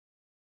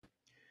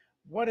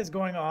What is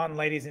going on,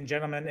 ladies and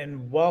gentlemen,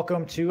 and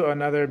welcome to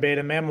another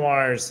Beta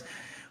Memoirs,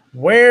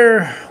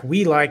 where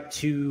we like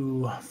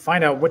to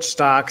find out which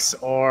stocks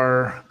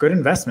are good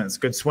investments,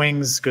 good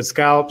swings, good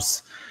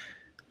scalps,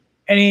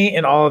 any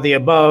and all of the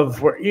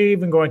above. We're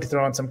even going to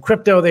throw in some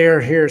crypto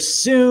there here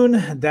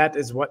soon. That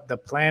is what the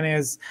plan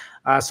is.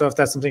 So if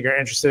that's something you're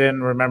interested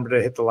in, remember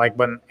to hit the like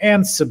button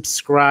and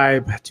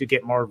subscribe to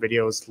get more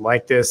videos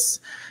like this.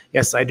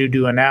 Yes, I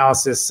do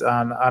analysis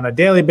on a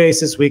daily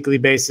basis, weekly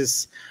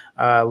basis,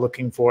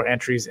 looking for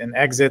entries and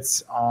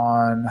exits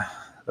on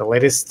the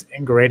latest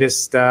and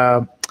greatest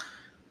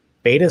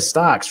beta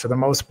stocks for the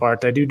most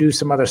part. I do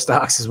some other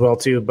stocks as well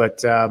too,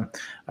 but I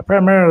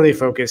primarily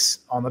focus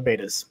on the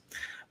betas.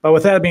 But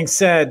with that being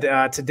said,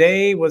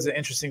 today was an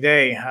interesting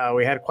day.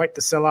 We had quite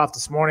the sell-off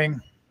this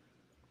morning.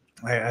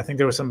 I think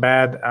there were some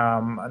bad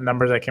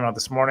numbers that came out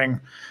this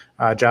morning.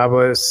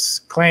 Jobless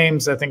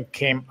claims, I think,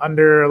 came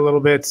under a little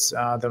bit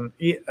than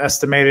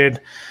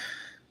estimated.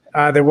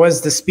 There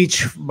was the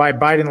speech by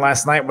Biden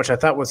last night, which I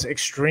thought was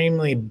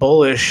extremely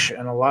bullish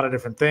in a lot of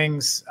different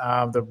things.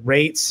 The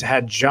rates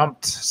had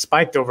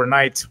spiked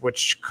overnight,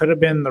 which could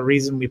have been the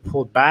reason we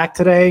pulled back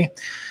today.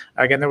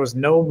 Again, there was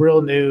no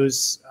real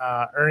news.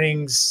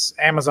 Earnings,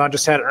 Amazon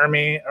just had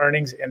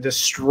earnings and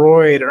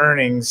destroyed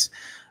earnings,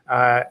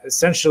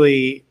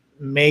 essentially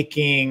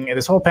making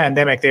this whole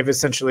pandemic, they've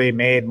essentially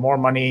made more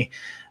money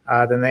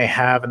than they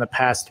have in the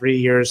past 3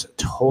 years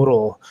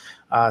total.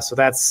 So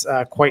that's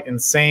quite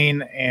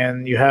insane.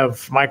 And you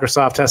have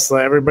Microsoft,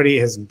 Tesla, everybody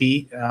has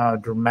beat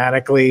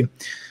dramatically.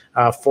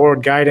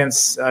 Forward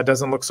guidance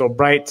doesn't look so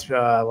bright.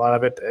 A lot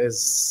of it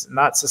is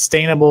not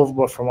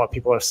sustainable from what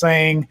people are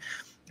saying.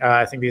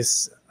 I think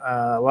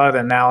a lot of the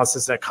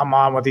analysis that come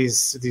on with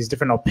these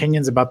different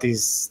opinions about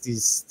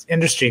these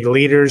industry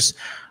leaders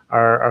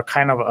are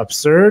kind of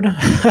absurd.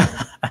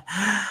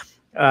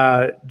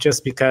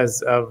 Just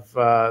because of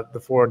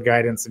the forward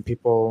guidance and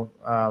people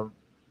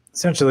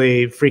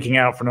essentially freaking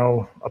out for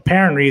no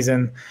apparent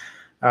reason.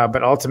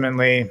 But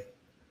ultimately,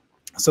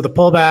 so the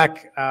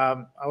pullback,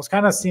 I was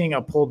kind of seeing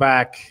a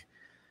pullback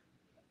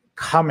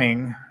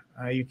coming.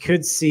 You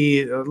could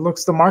see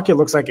the market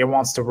looks like it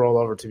wants to roll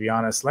over, to be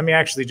honest. Let me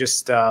actually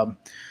just go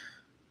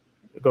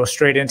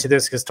straight into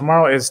this because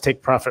tomorrow is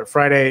Take Profit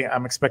Friday.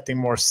 I'm expecting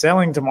more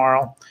selling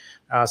tomorrow.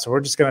 So we're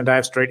just going to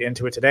dive straight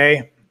into it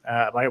today.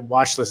 My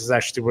watch list is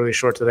actually really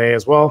short today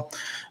as well.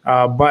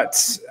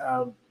 But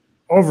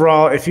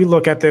overall, if you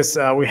look at this,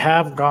 we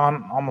have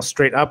gone almost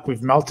straight up.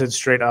 We've melted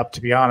straight up, to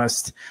be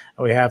honest.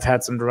 We have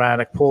had some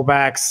dramatic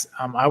pullbacks.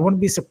 I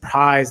wouldn't be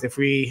surprised if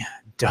we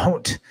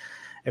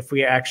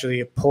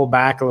actually pull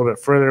back a little bit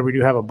further. We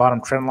do have a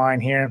bottom trend line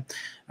here.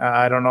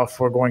 I don't know if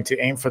we're going to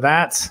aim for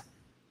that.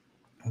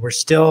 We're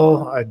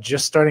still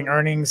just starting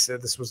earnings.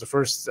 This was the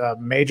first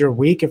major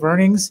week of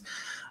earnings.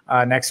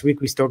 Next week,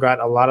 we still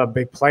got a lot of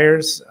big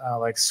players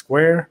like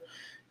Square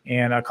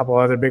and a couple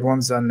other big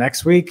ones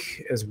next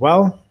week as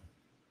well.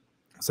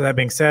 So that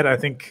being said, I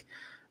think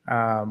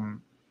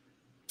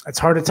it's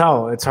hard to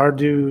tell. It's hard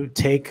to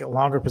take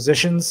longer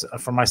positions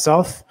for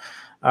myself.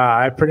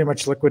 I pretty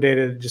much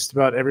liquidated just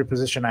about every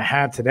position I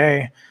had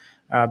today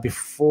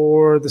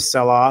before the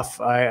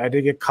sell-off. I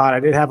did get caught. I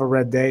did have a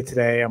red day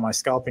today on my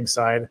scalping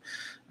side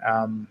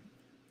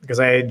because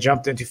I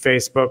jumped into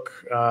Facebook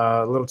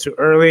a little too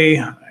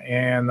early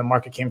and the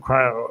market came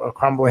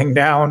crumbling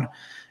down.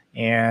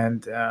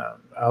 And I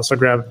also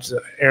grabbed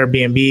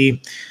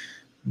Airbnb.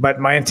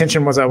 But my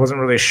intention was I wasn't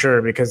really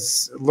sure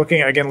because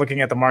looking at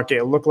the market,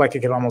 it looked like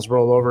it could almost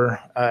roll over.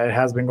 It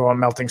has been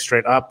melting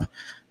straight up.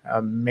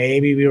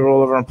 Maybe we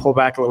roll over and pull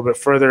back a little bit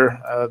further.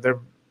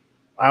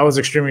 I was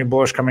extremely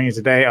bullish coming in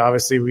today.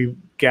 Obviously, we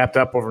gapped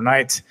up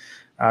overnight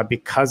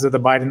because of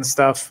the Biden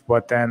stuff,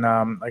 but then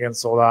again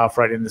sold off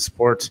right into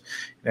support,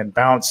 then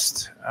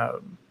bounced.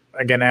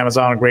 Again,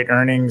 Amazon, great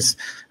earnings.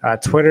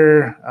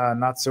 Twitter,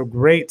 not so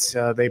great.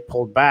 They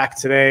pulled back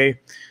today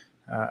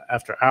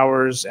after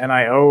hours.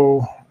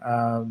 NIO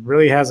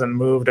really hasn't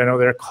moved. I know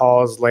there are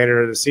calls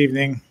later this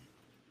evening,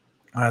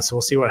 so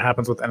we'll see what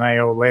happens with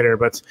NIO later.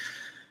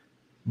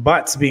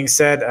 But being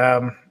said,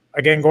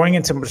 again, going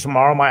into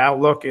tomorrow, my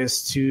outlook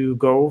is to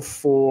go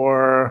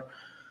for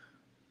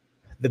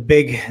the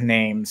big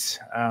names.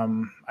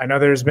 I know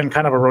there's been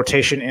kind of a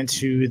rotation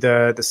into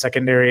the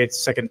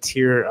second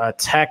tier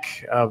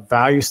tech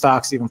value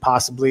stocks, even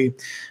possibly.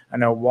 I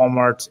know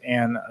Walmart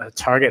and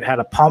Target had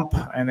a pump,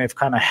 and they've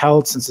kind of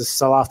held since the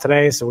sell-off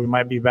today, so we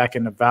might be back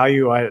into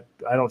value. I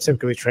don't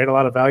typically trade a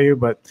lot of value,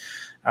 but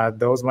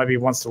those might be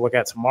ones to look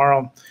at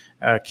tomorrow.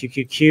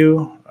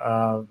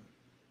 QQQ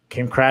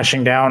came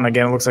crashing down.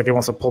 Again, it looks like it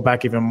wants to pull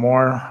back even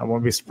more. I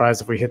won't be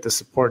surprised if we hit the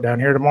support down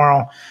here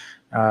tomorrow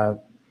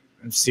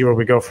and see where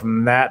we go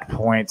from that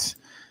point.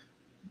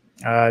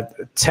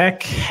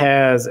 Tech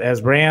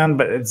has ran,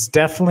 but it's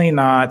definitely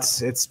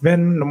not. It's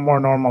been more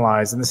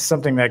normalized, and this is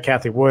something that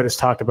Kathy Wood has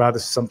talked about.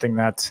 This is something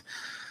that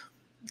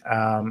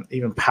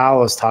even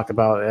Powell has talked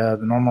about,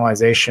 the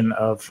normalization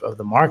of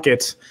the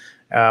market.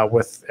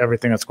 with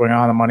everything that's going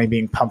on, the money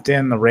being pumped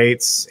in, the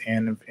rates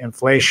and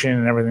inflation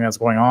and everything that's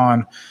going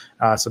on.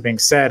 So being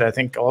said, I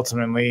think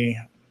ultimately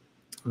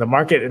the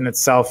market in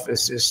itself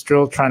is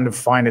still trying to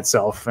find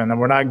itself, and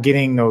we're not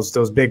getting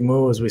those big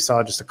moves we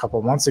saw just a couple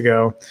of months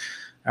ago,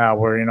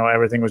 where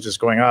everything was just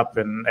going up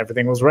and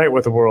everything was right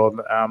with the world.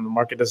 The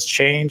market does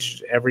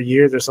change every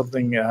year. There's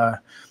something.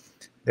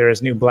 There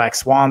is new black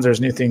swans. There's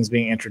new things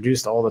being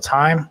introduced all the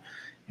time,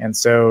 and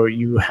so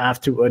you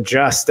have to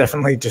adjust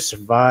definitely to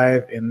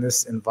survive in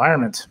this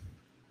environment.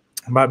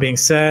 That being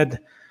said,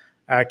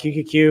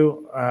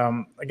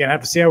 QQQ again. I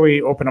have to see how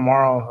we open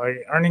tomorrow.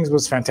 Earnings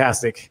was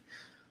fantastic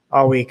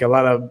all week. A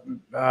lot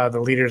of the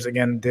leaders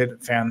again did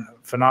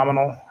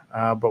phenomenal,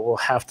 but we'll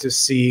have to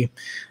see.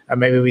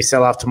 Maybe we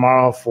sell off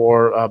tomorrow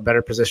for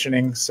better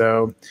positioning.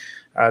 So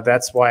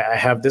that's why I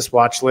have this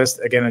watch list.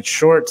 Again, it's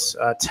short.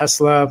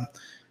 Tesla,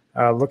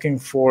 looking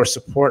for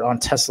support on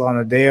Tesla on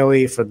the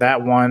daily for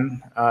that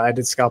one. I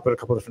did scalp it a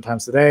couple different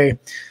times today.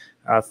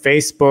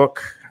 Facebook,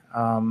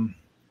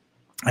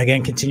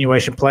 again,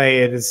 continuation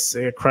play.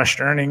 It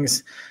crushed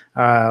earnings.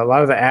 A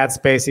lot of the ad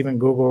space, even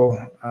Google,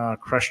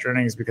 crushed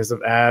earnings because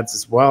of ads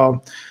as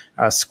well.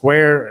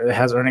 Square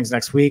has earnings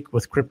next week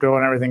with crypto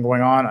and everything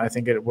going on. I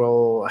think it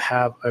will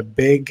have a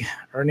big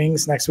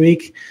earnings next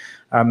week.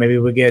 Maybe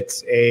we get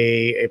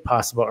a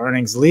possible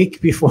earnings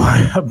leak before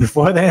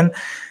then.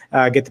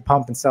 Get the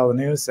pump and sell the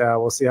news.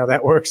 We'll see how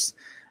that works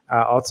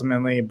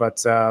ultimately.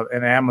 But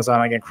and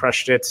Amazon again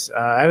crushed it.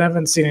 I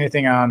haven't seen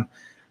anything on.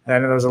 I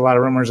know there's a lot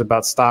of rumors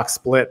about stock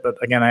split, but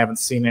again, I haven't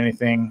seen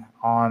anything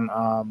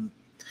on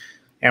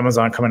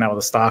Amazon coming out with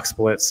a stock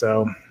split.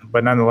 So,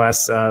 but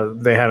nonetheless,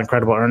 they had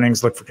incredible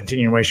earnings. Look for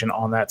continuation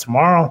on that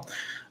tomorrow.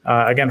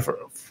 Again,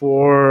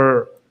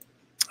 for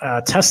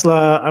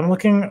Tesla,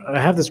 I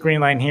have this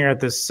green line here at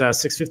this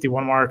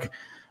 651 mark.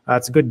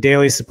 It's a good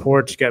daily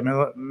support. You got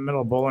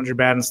middle Bollinger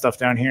Band and stuff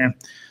down here.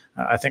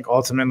 I think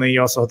ultimately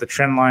you also have the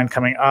trend line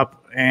coming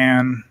up.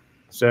 And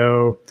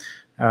so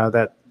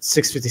that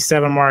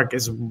 657 mark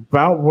is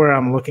about where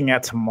I'm looking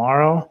at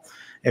tomorrow.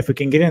 If we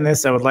can get in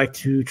this, I would like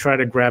to try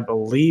to grab a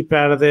leap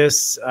out of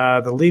this.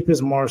 The leap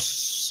is more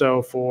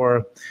so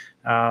for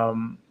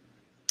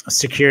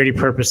security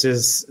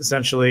purposes,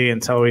 essentially,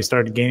 until we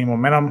start gaining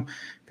momentum.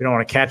 If you don't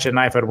want to catch a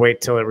knife, I'd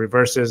wait till it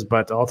reverses.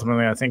 But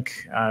ultimately, I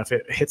think if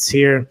it hits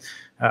here,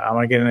 I'm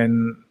going to get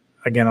in,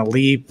 again, a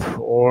leap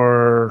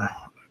or a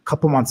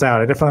couple months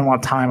out. I definitely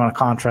want time on a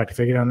contract. If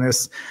I get on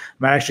this, I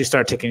might actually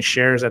start taking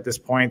shares at this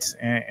point,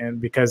 and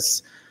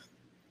because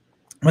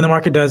when the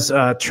market does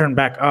turn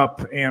back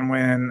up and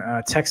when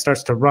tech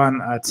starts to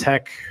run,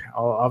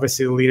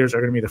 obviously the leaders are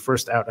going to be the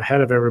first out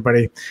ahead of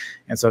everybody.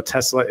 And so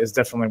Tesla is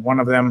definitely one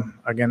of them.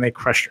 Again, they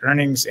crushed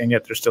earnings and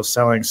yet they're still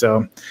selling.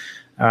 So,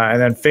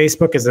 and then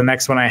Facebook is the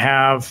next one I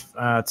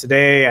have.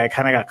 Today, I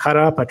kind of got cut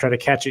up. I tried to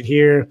catch it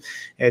here.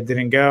 It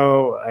didn't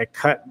go. I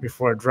cut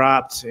before it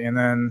dropped and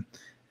then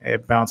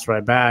it bounced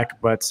right back.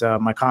 But I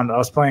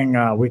was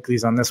playing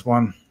weeklies on this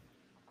one.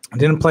 I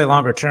didn't play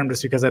longer term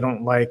just because I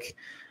don't like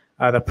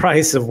the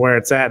price of where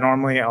it's at.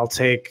 Normally, I'll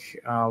take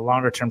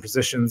longer term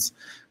positions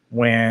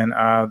when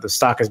the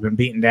stock has been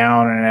beaten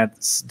down and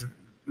it's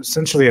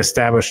essentially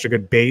established a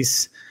good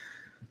base.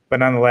 But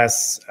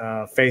nonetheless,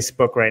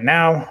 Facebook right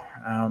now,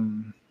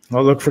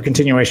 we'll look for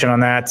continuation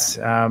on that.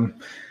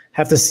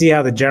 Have to see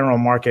how the general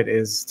market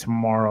is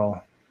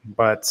tomorrow.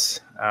 But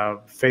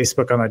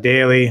Facebook on the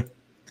daily,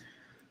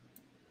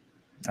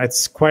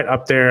 it's quite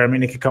up there. I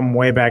mean, it could come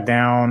way back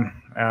down.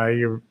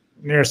 You're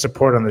near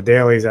support on the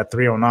dailies at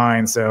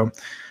 309. So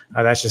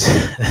that's just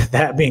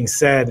that being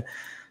said,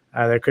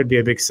 there could be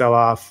a big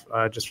sell-off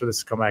just for this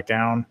to come back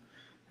down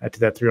to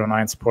that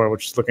 309 support,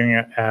 which is looking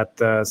at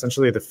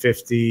essentially the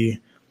 50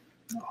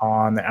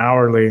 on the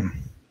hourly.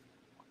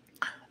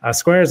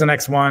 Square is the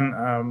next one.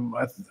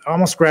 I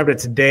almost grabbed it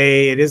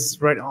today. It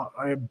is right.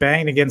 I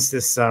banged against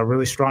this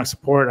really strong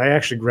support. I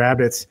actually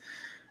grabbed it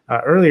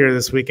earlier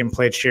this week and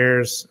played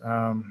shares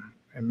and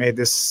made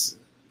this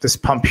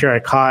pump here I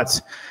caught.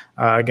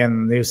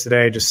 Again, the news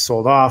today just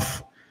sold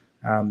off.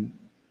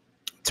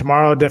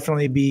 Tomorrow,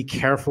 definitely be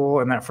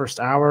careful in that first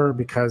hour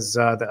because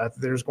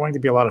there's going to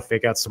be a lot of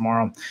fake outs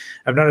tomorrow.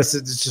 I've noticed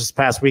it's just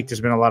past week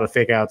there's been a lot of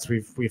fake outs.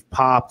 We've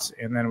popped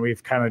and then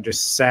we've kind of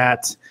just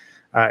sat,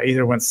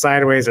 either went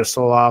sideways or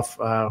sold off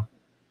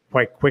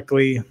quite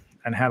quickly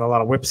and had a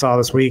lot of whipsaw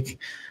this week.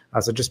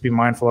 So just be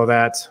mindful of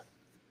that.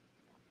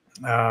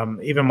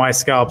 Even my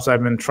scalps,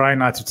 I've been trying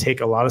not to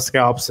take a lot of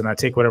scalps and I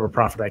take whatever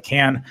profit I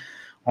can.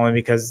 Only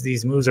because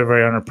these moves are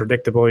very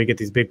unpredictable. You get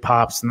these big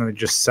pops and then they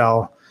just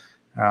sell.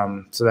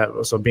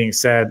 So being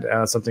said,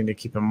 something to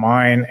keep in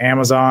mind.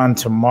 Amazon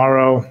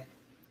tomorrow.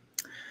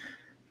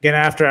 Again,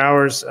 after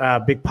hours,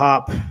 big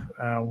pop.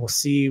 We'll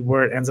see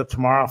where it ends up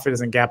tomorrow if it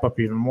doesn't gap up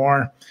even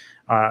more.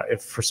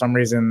 If for some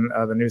reason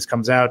the news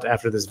comes out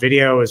after this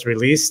video is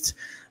released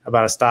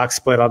about a stock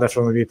split, I'll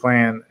definitely be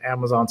playing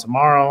Amazon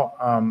tomorrow.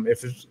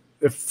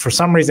 If for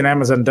some reason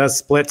Amazon does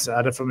split,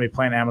 I'll definitely be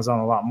playing Amazon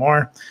a lot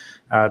more.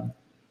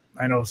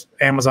 I know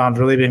Amazon's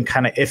really been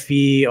kind of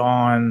iffy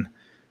on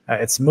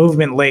its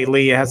movement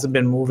lately. It hasn't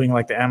been moving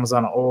like the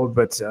Amazon old,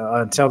 but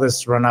until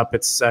this run up,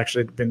 it's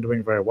actually been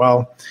doing very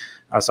well.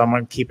 So I'm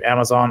going to keep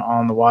Amazon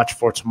on the watch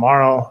for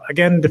tomorrow.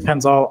 Again,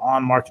 depends all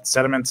on market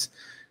sentiment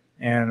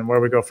and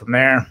where we go from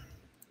there.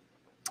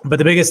 But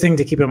the biggest thing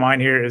to keep in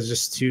mind here is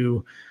just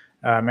to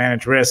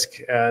manage risk.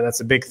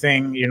 That's a big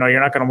thing. You're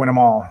not going to win them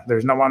all.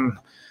 There's no one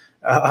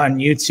on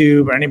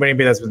YouTube or anybody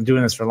that's been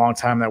doing this for a long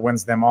time that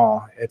wins them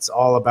all. It's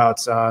all about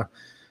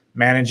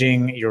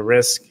managing your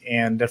risk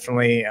and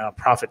definitely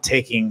profit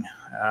taking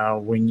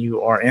when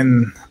you are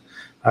in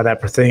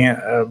that thing.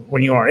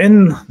 When you are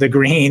in the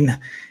green,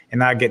 and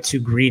not get too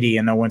greedy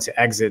and know when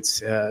to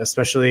exit,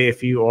 especially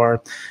if you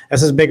are.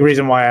 This is a big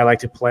reason why I like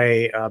to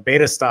play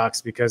beta stocks,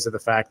 because of the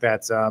fact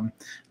that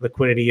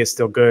liquidity is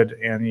still good,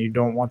 and you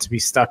don't want to be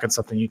stuck in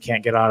something you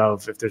can't get out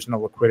of if there's no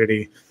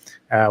liquidity,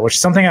 which is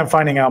something I'm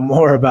finding out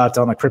more about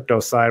on the crypto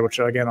side, which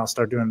again, I'll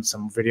start doing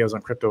some videos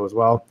on crypto as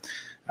well.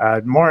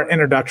 More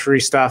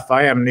introductory stuff.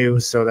 I am new,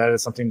 so that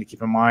is something to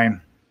keep in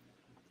mind.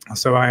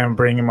 So I am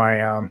bringing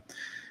my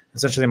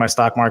essentially my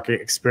stock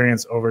market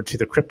experience over to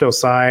the crypto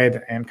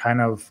side, and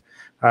kind of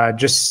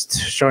just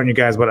showing you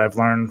guys what I've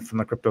learned from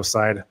the crypto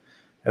side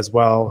as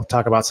well.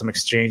 Talk about some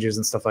exchanges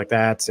and stuff like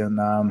that, and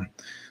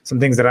some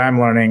things that I'm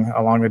learning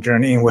along the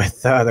journey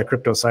with the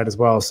crypto side as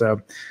well.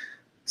 So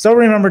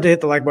remember to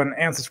hit the like button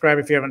and subscribe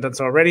if you haven't done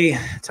so already.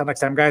 Until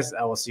next time, guys,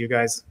 I will see you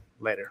guys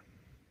later.